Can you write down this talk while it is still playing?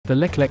The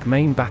Leclerc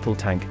Main Battle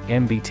Tank,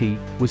 MBT,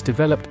 was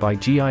developed by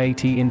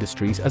GIAT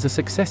Industries as a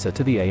successor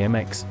to the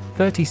AMX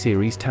 30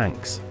 series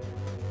tanks.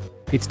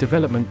 Its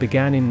development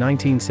began in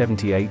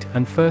 1978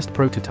 and first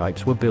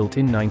prototypes were built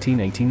in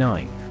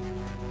 1989.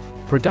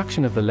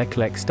 Production of the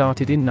Leclerc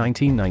started in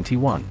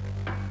 1991.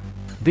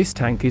 This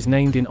tank is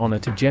named in honor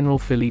to General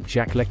Philippe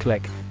Jacques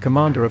Leclerc,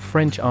 commander of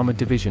French armored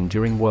division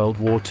during World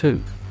War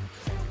II.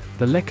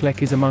 The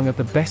Leclerc is among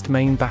the best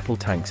main battle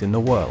tanks in the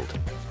world.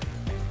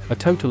 A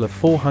total of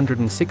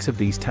 406 of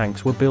these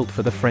tanks were built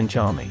for the French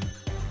army.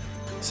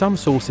 Some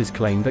sources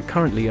claim that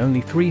currently only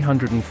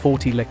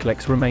 340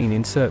 Leclercs remain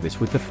in service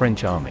with the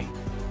French army.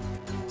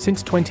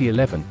 Since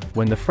 2011,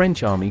 when the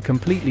French army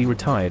completely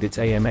retired its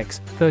AMX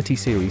 30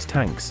 series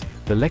tanks,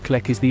 the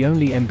Leclerc is the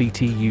only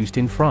MBT used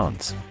in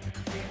France.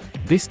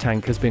 This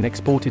tank has been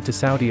exported to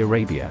Saudi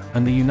Arabia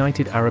and the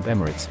United Arab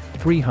Emirates,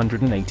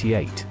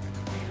 388.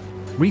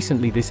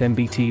 Recently this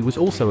MBT was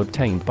also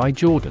obtained by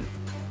Jordan.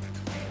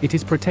 It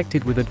is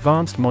protected with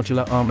advanced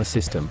modular armor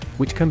system,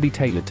 which can be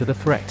tailored to the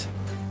threat.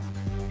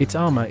 Its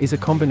armor is a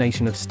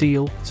combination of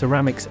steel,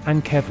 ceramics,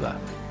 and Kevlar.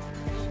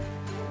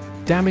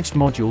 Damaged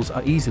modules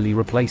are easily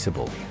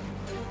replaceable.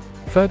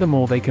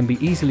 Furthermore, they can be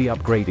easily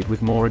upgraded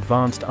with more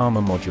advanced armor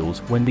modules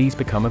when these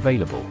become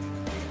available.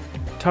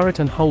 Turret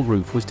and hull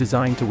roof was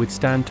designed to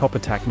withstand top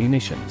attack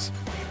munitions.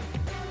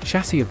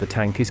 Chassis of the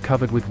tank is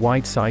covered with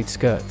wide side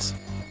skirts.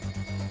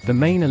 The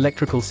main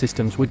electrical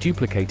systems were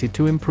duplicated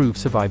to improve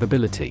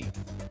survivability.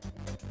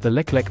 The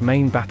Leclerc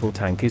Main Battle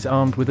Tank is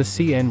armed with a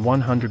CN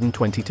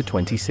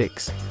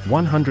 120-26,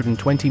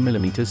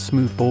 120mm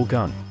smoothbore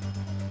gun.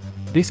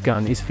 This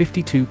gun is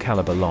 52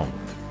 caliber long.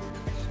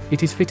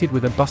 It is fitted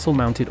with a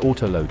bustle-mounted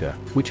autoloader,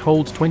 which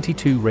holds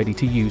 22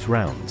 ready-to-use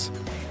rounds.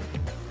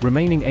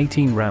 Remaining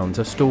 18 rounds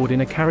are stored in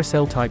a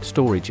carousel-type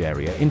storage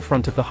area in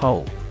front of the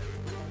hull.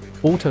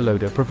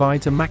 Autoloader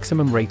provides a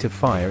maximum rate of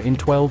fire in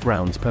 12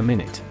 rounds per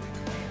minute.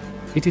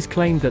 It is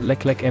claimed that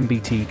Leclerc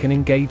MBT can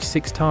engage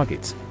 6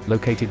 targets,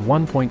 located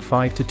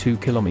 1.5 to 2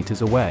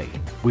 kilometers away,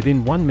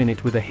 within 1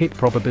 minute with a hit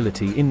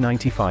probability in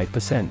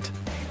 95%.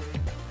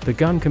 The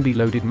gun can be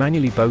loaded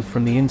manually both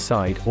from the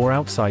inside or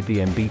outside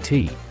the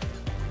MBT.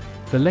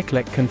 The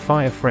Leclerc can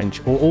fire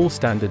French or all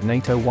standard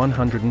NATO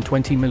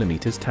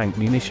 120mm tank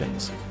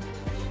munitions.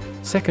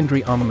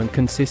 Secondary armament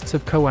consists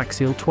of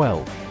coaxial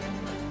 12.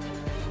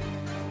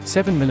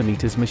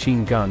 7mm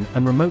machine gun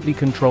and remotely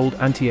controlled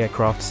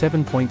anti-aircraft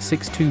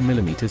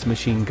 7.62mm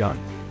machine gun.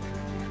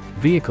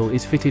 Vehicle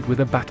is fitted with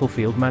a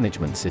battlefield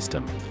management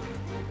system.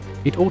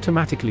 It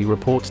automatically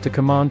reports to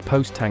command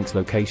post tank's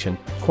location,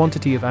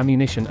 quantity of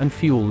ammunition and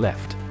fuel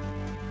left.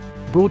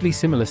 Broadly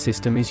similar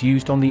system is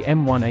used on the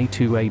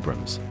M1A2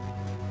 Abrams.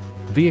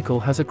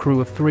 Vehicle has a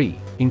crew of 3,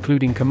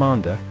 including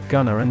commander,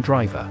 gunner and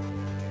driver.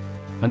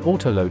 An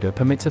autoloader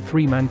permits a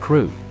 3-man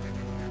crew.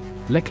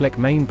 Leclerc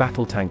Main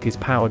Battle Tank is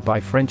powered by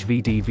French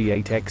VD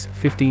V8X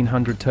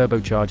 1500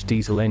 turbocharged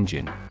diesel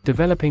engine,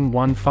 developing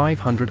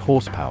 500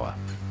 horsepower.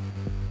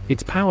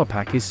 Its power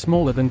pack is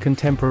smaller than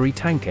contemporary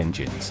tank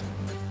engines.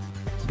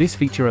 This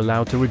feature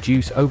allowed to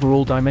reduce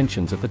overall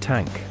dimensions of the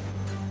tank.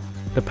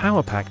 The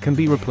power pack can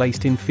be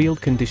replaced in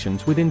field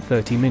conditions within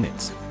 30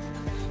 minutes.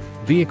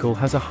 Vehicle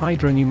has a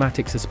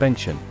hydro-pneumatic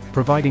suspension,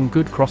 providing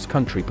good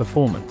cross-country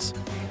performance.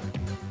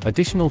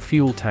 Additional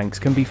fuel tanks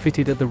can be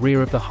fitted at the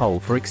rear of the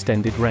hull for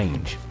extended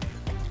range.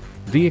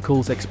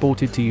 Vehicles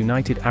exported to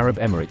United Arab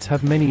Emirates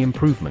have many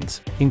improvements,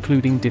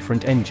 including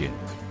different engine.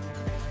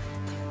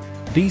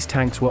 These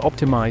tanks were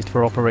optimized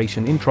for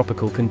operation in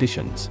tropical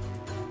conditions.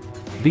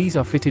 These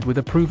are fitted with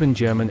a proven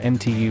German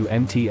MTU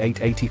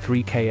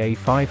MT883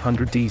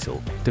 KA500 diesel,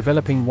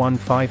 developing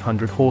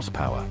 500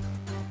 horsepower.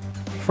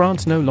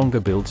 France no longer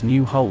builds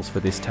new hulls for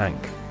this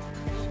tank.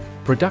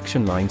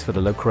 Production lines for the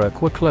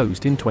Leclerc were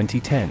closed in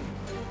 2010.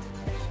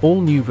 All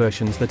new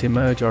versions that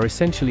emerge are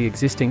essentially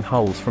existing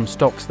hulls from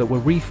stocks that were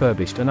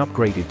refurbished and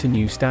upgraded to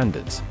new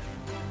standards.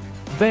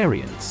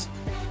 Variants: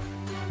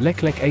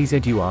 Leclerc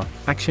AZUR,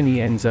 Action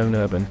EN Zone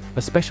Urban,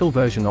 a special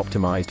version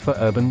optimized for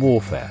urban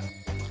warfare.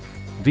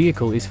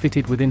 Vehicle is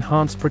fitted with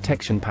enhanced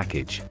protection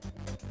package.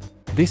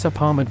 This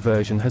up-armored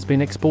version has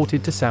been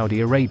exported to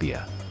Saudi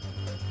Arabia.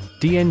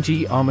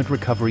 DNG Armored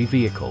Recovery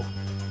Vehicle.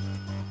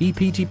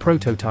 EPG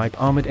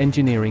Prototype Armored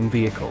Engineering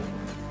Vehicle.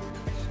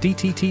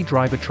 DTT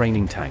Driver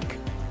Training Tank.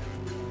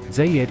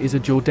 Zayed is a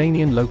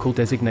Jordanian local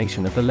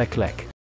designation of the Leclerc.